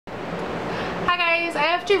guys, I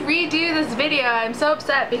have to redo this video. I'm so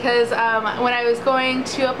upset because when I was going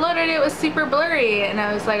to upload it, it was super blurry and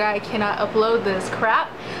I was like, I cannot upload this crap.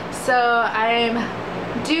 So I'm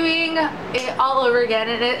doing it all over again,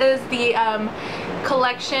 and it is the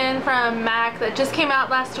collection from MAC that just came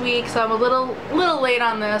out last week, so I'm a little late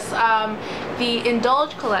on this. The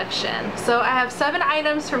Indulge collection. So I have 7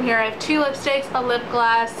 items from here. I have 2 lipsticks, a lip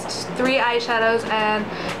gloss, 3 eyeshadows, and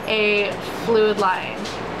a Fluidline.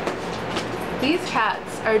 These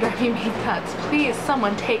cats are driving me nuts. Please,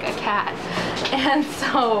 someone take a cat. And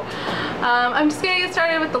so I'm just gonna get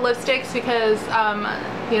started with the lipsticks because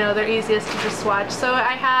you know, they're easiest to just swatch. So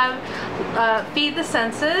I have Feed the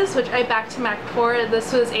Senses, which I backed to MAC before.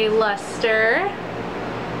 This was a luster,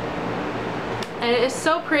 and it is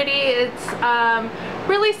so pretty. It's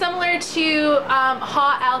really similar to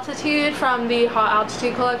Hot Altitude from the Hot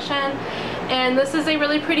Altitude collection. And this is a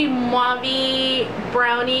really pretty mauve-y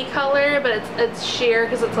brownie color, but it's sheer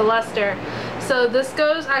because it's a luster. So this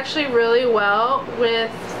goes actually really well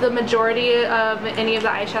with the majority of any of the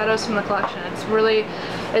eyeshadows from the collection.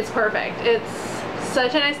 It's perfect. It's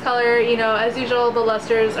such a nice color. You know, as usual, the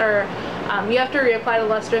lusters are, you have to reapply the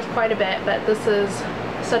lusters quite a bit, but this is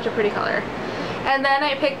such a pretty color. And then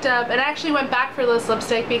I picked up, and I actually went back for this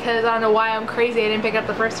lipstick because I don't know why I'm crazy. I didn't pick it up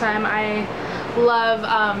the first time. I love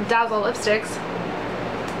Dazzle lipsticks,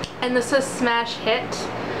 and this is Smash Hit,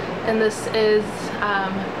 and this is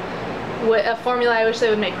a formula I wish they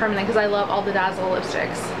would make permanent because I love all the Dazzle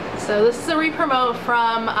lipsticks. So this is a re-promote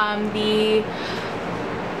from the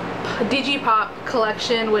Digipop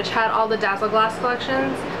collection, which had all the Dazzle Glass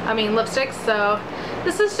collections, lipsticks. So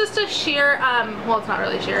this is just a sheer, well, it's not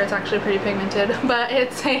really sheer, it's actually pretty pigmented, but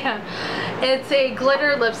it's a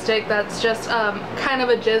glitter lipstick that's just kind of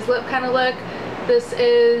a jizz lip kind of look. This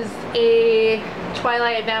is a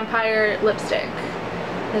Twilight Vampire lipstick,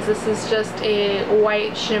 as this is just a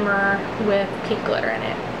white shimmer with pink glitter in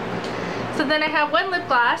it. So then I have one lip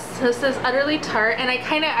gloss. This is Utterly Tart, and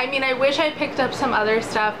I wish I picked up some other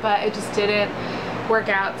stuff, but it just didn't work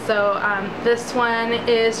out. So this one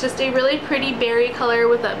is just a really pretty berry color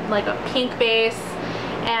with a pink base,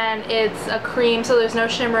 and it's a cream, so there's no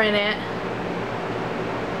shimmer in it.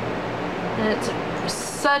 And it's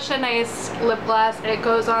such a nice lip gloss. It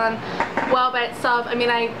goes on well by itself.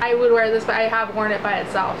 I would wear this, but I have worn it by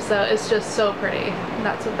itself, so it's just so pretty. And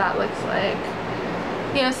that's what that looks like.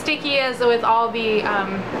 You know, sticky as with all the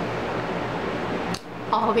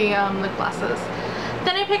lip glosses.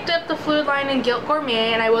 Then I picked up the Fluidline in Gilt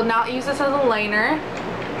Gourmet, and I will not use this as a liner.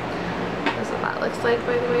 This is what that looks like,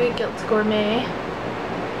 by the way, Gilt Gourmet.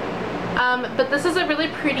 But this is a really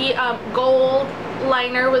pretty gold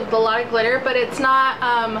liner with a lot of glitter, but it's not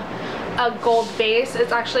a gold base.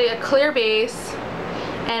 It's actually a clear base,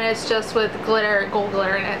 and it's just with glitter, gold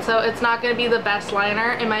glitter in it. So it's not going to be the best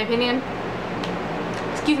liner, in my opinion.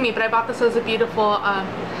 Excuse me, but I bought this as a beautiful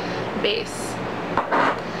base.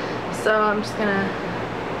 So I'm just gonna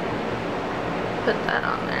put that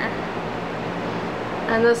on there.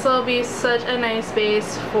 And this will be such a nice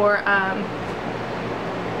base for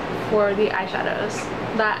the eyeshadows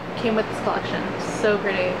that came with this collection. So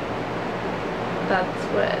pretty. That's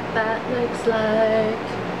what that looks like.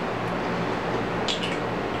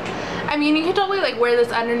 You could totally wear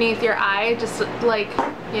this underneath your eye, just right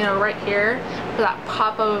here, for that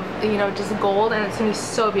pop of, just gold, and it's gonna be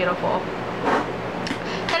so beautiful.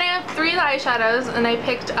 Then I have 3 of the eyeshadows, and I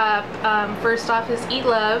picked up, first off is Eat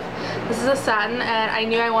Love. This is a satin, and I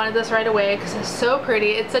knew I wanted this right away because it's so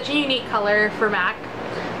pretty. It's such a unique color for MAC.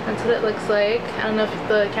 That's what it looks like. I don't know if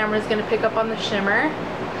the camera is gonna pick up on the shimmer,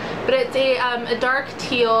 but it's a dark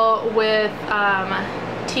teal with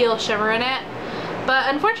teal shimmer in it.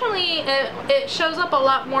 But unfortunately, it shows up a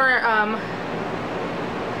lot more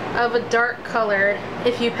of a dark color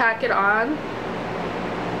if you pack it on.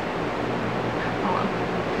 Hold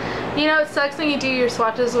on. You know, it sucks when you do your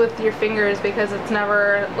swatches with your fingers because it's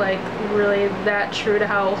never really that true to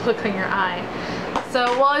how it will look on your eye. So,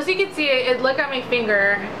 well, as you can see, look at my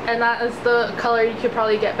finger, and that is the color you could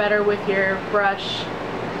probably get better with your brush.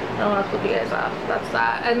 I don't want to flip you guys off. That's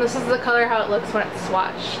that. And this is the color how it looks when it's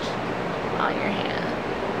swatched on your hand.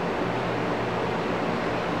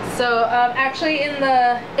 So actually in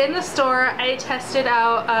the store I tested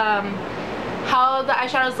out how the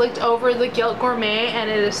eyeshadows looked over the Gilt Gourmet, and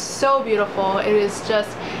it is so beautiful. It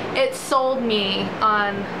sold me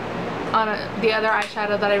on the other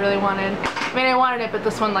eyeshadow that I really wanted. I wanted it, but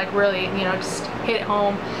this one really, just hit it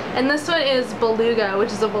home. And this one is Beluga,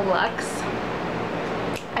 which is a Deluxe.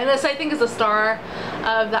 And this, I think, is the star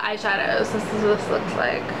of the eyeshadows. This is what this looks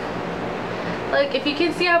like. Like, if you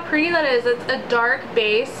can see how pretty that is, it's a dark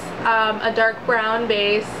base, a dark brown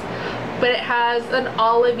base, but it has an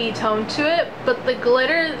olivey tone to it, but the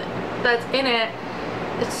glitter that's in it,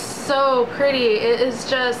 it's so pretty. It is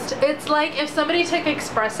just, it's like if somebody took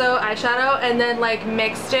espresso eyeshadow and then like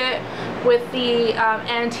mixed it with the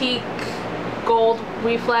antique gold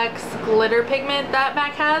reflex glitter pigment that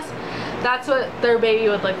MAC has. That's what their baby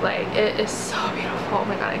would look like. It is so beautiful. Oh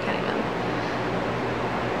my god, I can't even.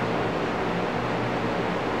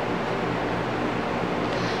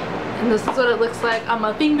 And this is what it looks like on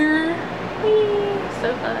my finger. Whee!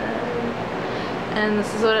 So fun. And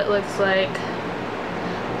this is what it looks like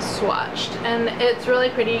swatched. And it's really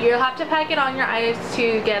pretty. You'll have to pack it on your eyes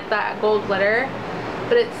to get that gold glitter.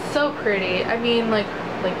 But it's so pretty. I mean, like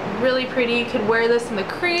really pretty. You could wear this in the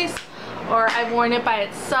crease, or I've worn it by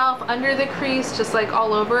itself under the crease, just like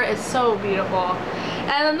all over. It's so beautiful.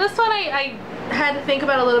 And then this one I had to think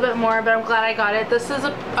about a little bit more, but I'm glad I got it. This is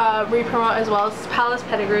a re-promote as well. This is Palace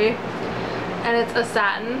Pedigree, and it's a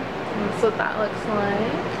satin. And that's what that looks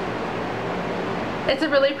like. It's a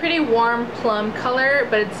really pretty warm plum color,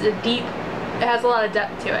 but it's a deep, it has a lot of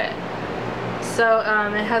depth to it. So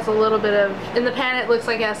it has a little bit of, in the pan it looks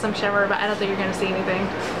like it has some shimmer, but I don't think you're going to see anything.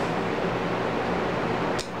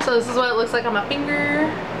 So this is what it looks like on my finger.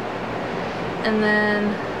 And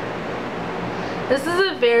then this is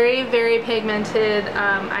a very, very pigmented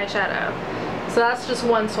eyeshadow. So that's just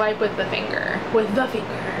one swipe with the finger.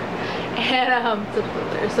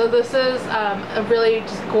 And so this is a really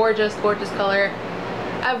just gorgeous, gorgeous color.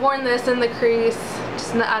 I've worn this in the crease,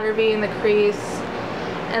 just in the outer V in the crease,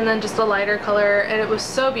 and then just a lighter color, and it was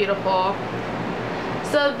so beautiful.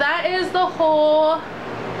 So that is the whole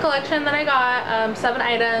collection that I got, 7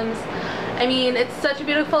 items. I mean, it's such a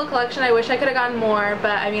beautiful collection. I wish I could have gotten more,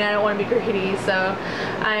 but I mean, I don't want to be greedy, so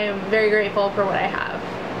I am very grateful for what I have.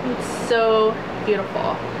 It's so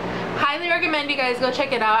beautiful. Highly recommend you guys go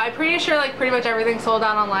check it out. I'm pretty sure like pretty much everything's sold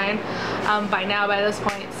out online by now, by this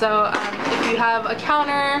point. So if you have a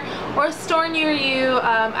counter or a store near you,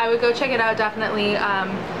 I would go check it out, definitely.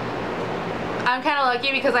 I'm kind of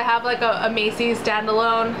lucky because I have like a Macy's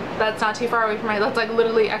standalone that's not too far away from my, that's like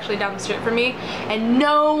literally actually down the street from me, and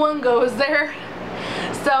no one goes there.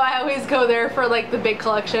 So I always go there for like the big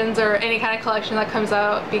collections or any kind of collection that comes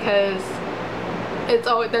out, because it's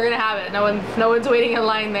always, they're gonna have it. No one's waiting in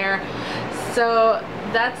line there. So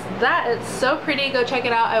that's that. It's so pretty. Go check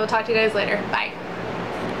it out. I will talk to you guys later. Bye.